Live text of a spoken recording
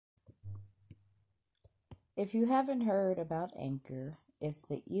If you haven't heard about Anchor, it's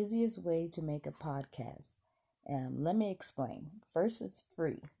the easiest way to make a podcast. Let me explain. First, it's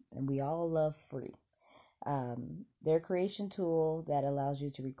free, and we all love free. Their creation tool that allows you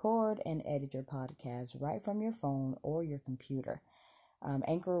to record and edit your podcast right from your phone or your computer.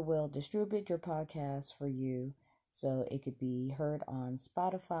 Anchor will distribute your podcast for you so it could be heard on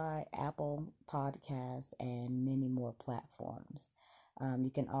Spotify, Apple Podcasts, and many more platforms.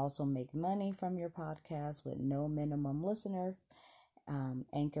 You can also make money from your podcast with no minimum listener.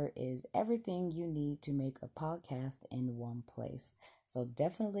 Anchor is everything you need to make a podcast in one place. So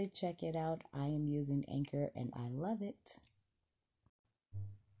definitely check it out. I am using Anchor and I love it.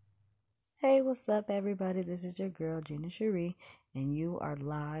 Hey, what's up, everybody? This is your girl, Gina Cherie, and you are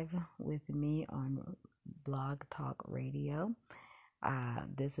live with me on Blog Talk Radio.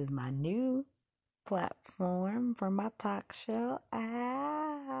 This is my new platform for my talk show.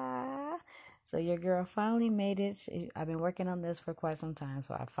 So your girl finally made it. I've been working on this for quite some time,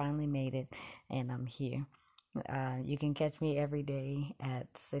 so I finally made it, and I'm here. You can catch me every day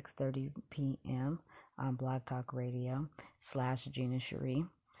at 6:30 p.m. on Blog Talk Radio / Gina Cherie.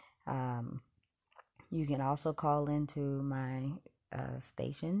 You can also call into my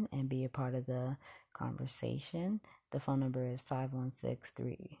station and be a part of the conversation. The phone number is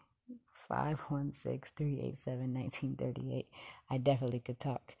 516-387-1938. I definitely could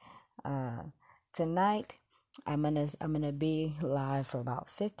talk. Tonight, I'm gonna be live for about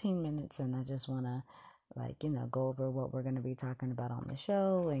 15 minutes, and I just wanna go over what we're gonna be talking about on the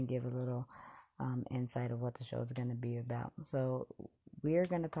show and give a little insight of what the show is gonna be about. So we're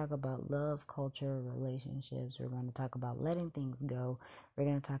going to talk about love, culture, relationships. We're going to talk about letting things go. We're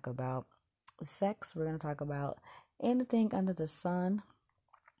going to talk about sex. We're going to talk about anything under the sun.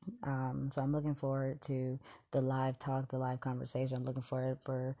 So I'm looking forward to the live talk, the live conversation. I'm looking forward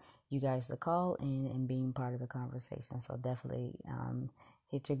for you guys to call in and being part of the conversation. So definitely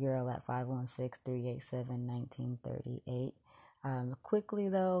hit your girl at 516-387-1938. Quickly,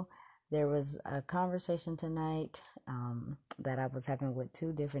 though, there was a conversation tonight that I was having with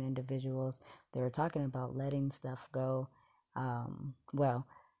two different individuals. They were talking about letting stuff go. Well,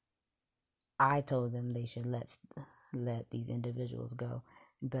 I told them they should let these individuals go,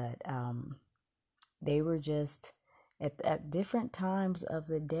 but they were just at different times of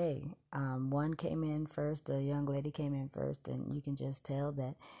the day. One came in first, a young lady came in first, and you can just tell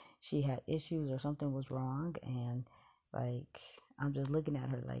that she had issues or something was wrong. And like, I'm just looking at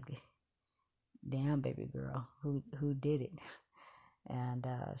her like, damn, baby girl, who did it? And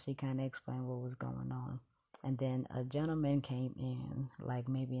she kind of explained what was going on. And then a gentleman came in like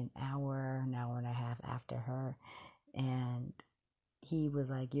maybe an hour and a half after her, and he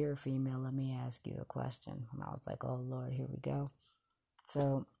was like, "You're a female, let me ask you a question." And I was like, "Oh Lord, here we go."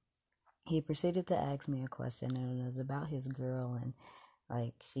 So he proceeded to ask me a question, and it was about his girl, and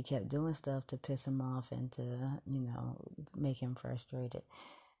like she kept doing stuff to piss him off and to, make him frustrated.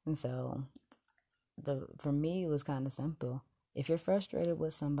 And so for me, it was kind of simple. If you're frustrated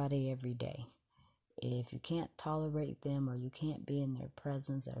with somebody every day, if you can't tolerate them, or you can't be in their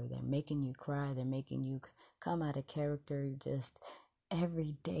presence, or they're making you cry, they're making you come out of character, just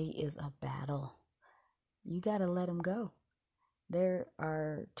every day is a battle. You got to let them go. There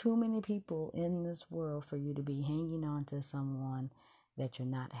are too many people in this world for you to be hanging on to someone that you're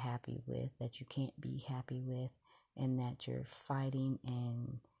not happy with, that you can't be happy with, and that you're fighting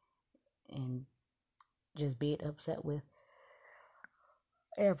and just being upset with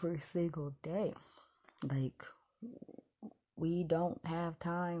every single day. Like, we don't have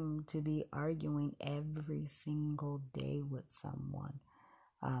time to be arguing every single day with someone.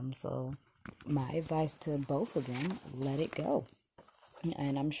 So my advice to both of them, let it go.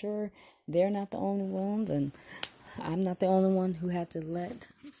 And I'm sure they're not the only ones, and I'm not the only one who had to let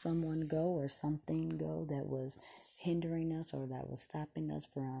someone go or something go that was hindering us or that was stopping us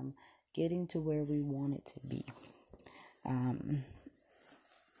from getting to where we wanted to be.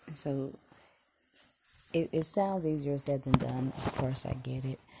 So it sounds easier said than done. Of course, I get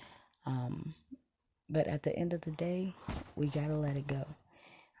it. But at the end of the day, we gotta let it go.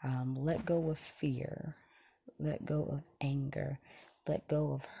 Let go of fear. Let go of anger. Let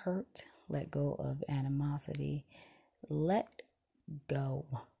go of hurt. Let go of animosity. Let go.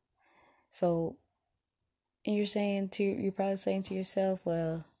 So you're probably saying to yourself,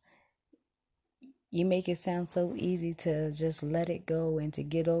 well, you make it sound so easy to just let it go and to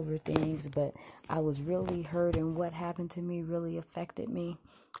get over things, but I was really hurt and what happened to me really affected me.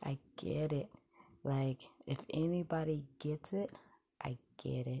 I get it. Like, if anybody gets it, I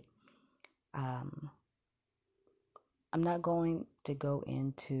get it. I'm not going to go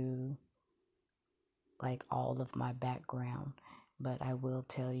into like all of my background, but I will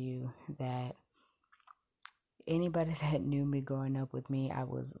tell you that anybody that knew me growing up with me, I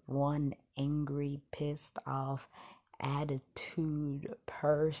was one angry, pissed off, attitude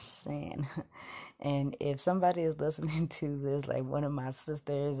person. And if somebody is listening to this, like one of my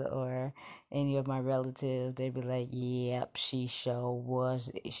sisters or any of my relatives, they'd be like, yep, she sure was.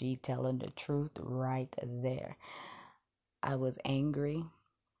 She telling the truth right there. I was angry.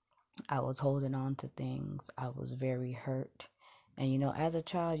 I was holding on to things. I was very hurt. And as a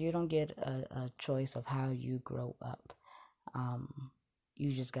child, you don't get a choice of how you grow up. You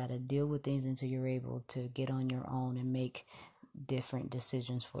just got to deal with things until you're able to get on your own and make different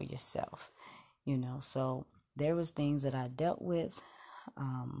decisions for yourself. So there was things that I dealt with.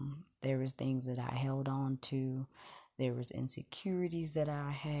 There was things that I held on to. There was insecurities that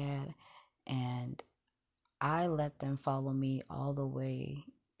I had, and I let them follow me all the way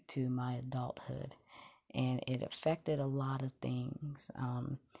to my adulthood, and it affected a lot of things,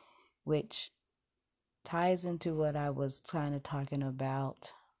 which ties into what I was kind of talking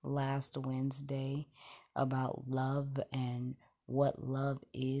about last Wednesday about love and what love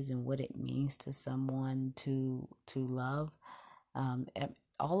is and what it means to someone to love.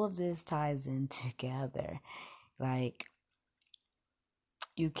 All of this ties in together. Like,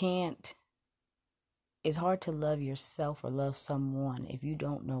 you can't, it's hard to love yourself or love someone if you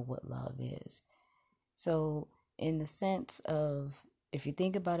don't know what love is. So, in the sense of, if you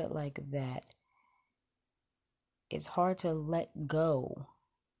think about it like that, it's hard to let go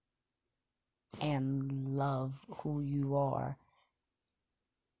and love who you are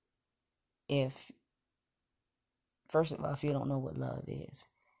if, first of all, if you don't know what love is.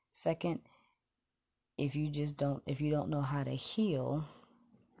 Second, if you don't know how to heal,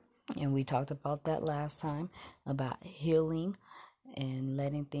 and we talked about that last time, about healing and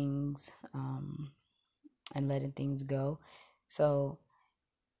letting things go. So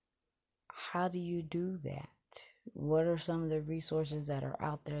how do you do that? What are some of the resources that are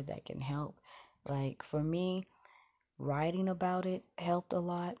out there that can help? Like, for me, writing about it helped a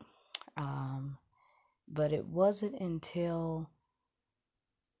lot. But it wasn't until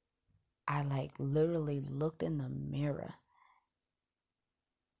I literally looked in the mirror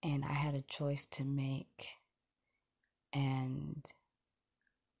and I had a choice to make, and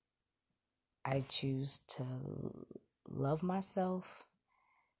I choose to love myself,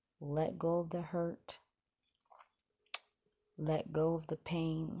 let go of the hurt, let go of the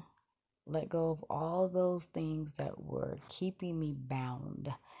pain, let go of all those things that were keeping me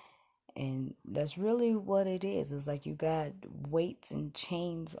bound. And that's really what it is. It's like you got weights and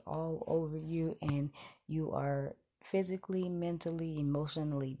chains all over you, and you are physically, mentally,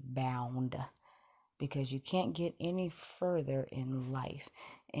 emotionally bound because you can't get any further in life.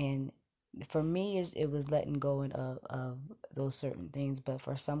 And for me, it was letting go of those certain things. But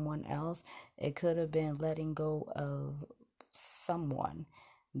for someone else, it could have been letting go of someone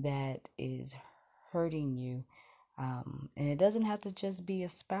that is hurting you. And it doesn't have to just be a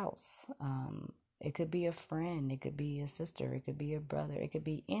spouse. It could be a friend. It could be a sister. It could be a brother. It could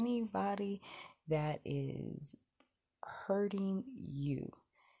be anybody that is hurting you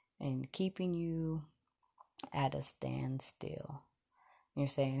and keeping you at a standstill. You're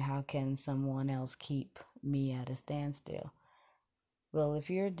saying, how can someone else keep me at a standstill? Well, if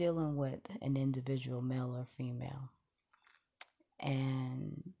you're dealing with an individual, male or female,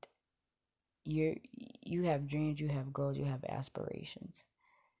 and you have dreams, you have goals, you have aspirations,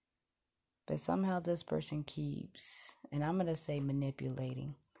 but somehow this person keeps, and I'm going to say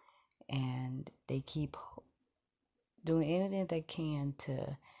manipulating, and they keep doing anything they can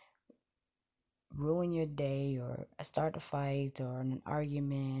to ruin your day or start a fight or an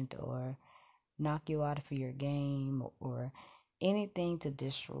argument or knock you out of your game or anything to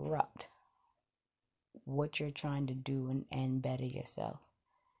disrupt what you're trying to do and better yourself.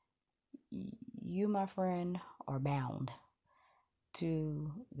 You, my friend, are bound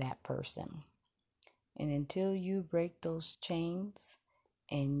to that person. And until you break those chains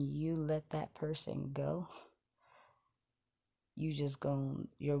and you let that person go,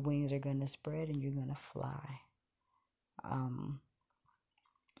 your wings are gonna spread and you're gonna fly.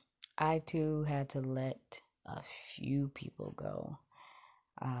 I too had to let a few people go.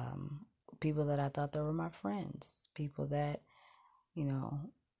 People that I thought that were my friends, people that,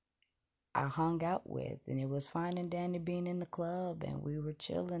 I hung out with, and it was fine and dandy being in the club and we were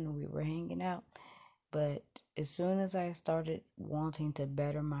chilling and we were hanging out. But as soon as I started wanting to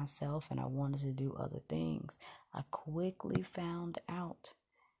better myself and I wanted to do other things, I quickly found out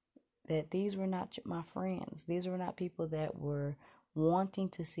that these were not my friends. These were not people that were wanting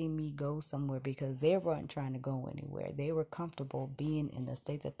to see me go somewhere because they weren't trying to go anywhere. They were comfortable being in the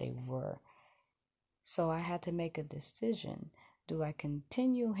state that they were. So I had to make a decision. Do I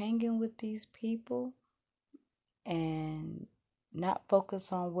continue hanging with these people and not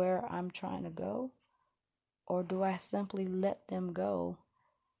focus on where I'm trying to go? Or do I simply let them go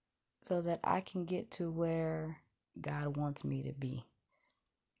so that I can get to where God wants me to be?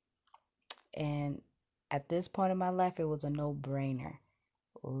 And at this point in my life, it was a no-brainer.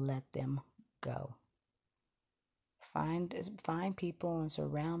 Let them go. Find people and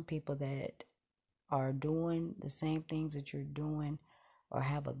surround people that are doing the same things that you're doing, or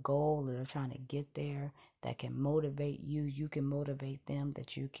have a goal that are trying to get there, that can motivate you. You can motivate them,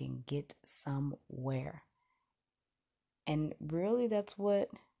 that you can get somewhere. And really, that's what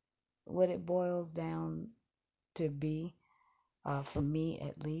it boils down to be, for me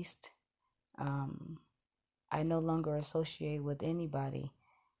at least. I no longer associate with anybody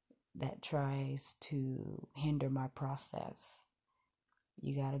that tries to hinder my process.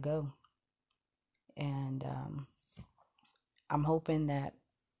 You gotta go. And I'm hoping that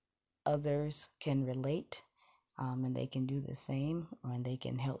others can relate, and they can do the same, and they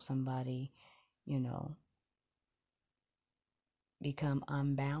can help somebody, you know, become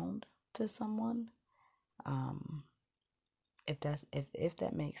unbound to someone. If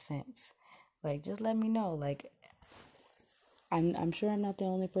that makes sense. Like, just let me know. Like, I'm sure I'm not the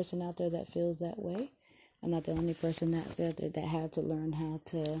only person out there that feels that way. I'm not the only person out there that had to learn how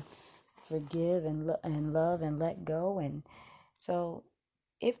to forgive and love and let go. And so,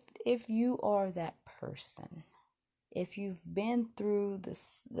 if you are that person, if you've been through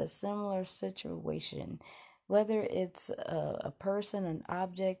the similar situation, whether it's a person, an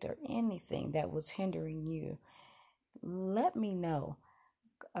object, or anything that was hindering you, let me know.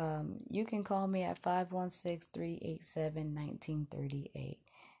 You can call me at 516-387-1938,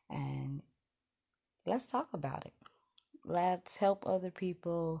 and let's talk about it. Let's help other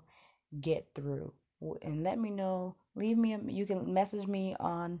people get through. And let me know. You can message me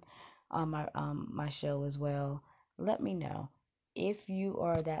on my show as well. Let me know if you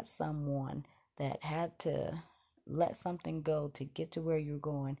are that someone that had to let something go to get to where you're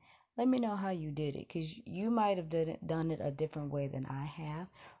going. Let me know how you did it, because you might have done it a different way than I have,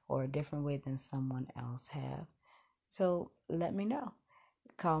 or a different way than someone else have. So let me know.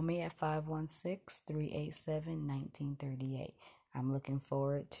 Call me at 516-387-1938. I'm looking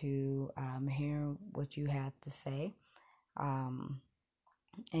forward to hearing what you have to say. And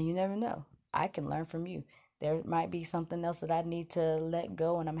you never know. I can learn from you. There might be something else that I need to let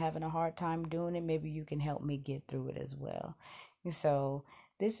go and I'm having a hard time doing it. Maybe you can help me get through it as well. So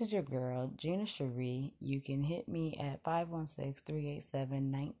this is your girl, Gina Cherie. You can hit me at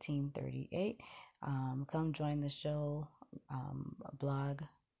 516-387-1938. Come join the show, Blog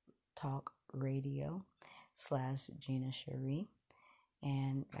Talk Radio / Gina Cherie.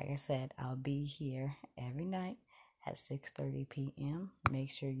 And like I said, I'll be here every night at 6:30 p.m.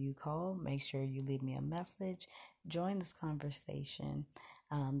 Make sure you call. Make sure you leave me a message. Join this conversation.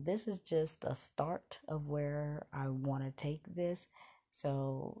 This is just a start of where I want to take this.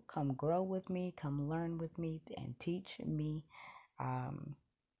 So come grow with me. Come learn with me and teach me. I'm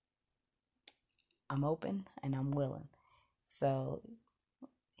open and I'm willing. So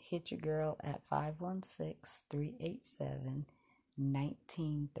hit your girl at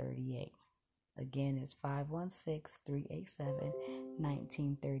 516-387-1938. Again, it's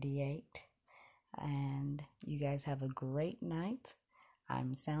 516-387-1938. And you guys have a great night.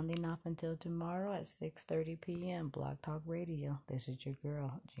 I'm sounding off until tomorrow at 6:30 p.m. Blog Talk Radio. This is your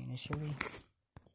girl, Gina Cherie.